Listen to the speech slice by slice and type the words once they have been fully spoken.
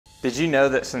Did you know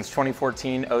that since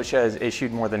 2014, OSHA has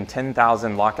issued more than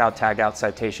 10,000 lockout tagout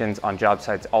citations on job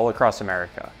sites all across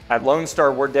America? At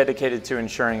Lonestar, we're dedicated to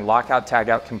ensuring lockout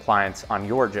tagout compliance on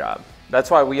your job.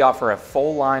 That's why we offer a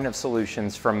full line of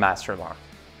solutions from MasterLock.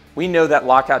 We know that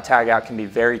lockout tagout can be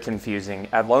very confusing.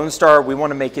 At Lonestar, we want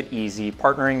to make it easy,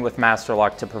 partnering with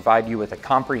MasterLock to provide you with a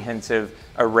comprehensive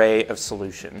array of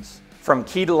solutions. From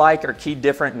key-to-like or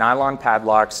key-different nylon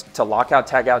padlocks to lockout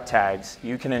tagout tags,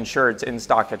 you can ensure it's in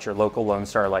stock at your local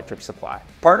Lonestar electric supply.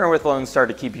 Partner with Lonestar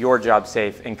to keep your job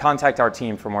safe and contact our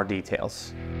team for more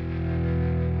details.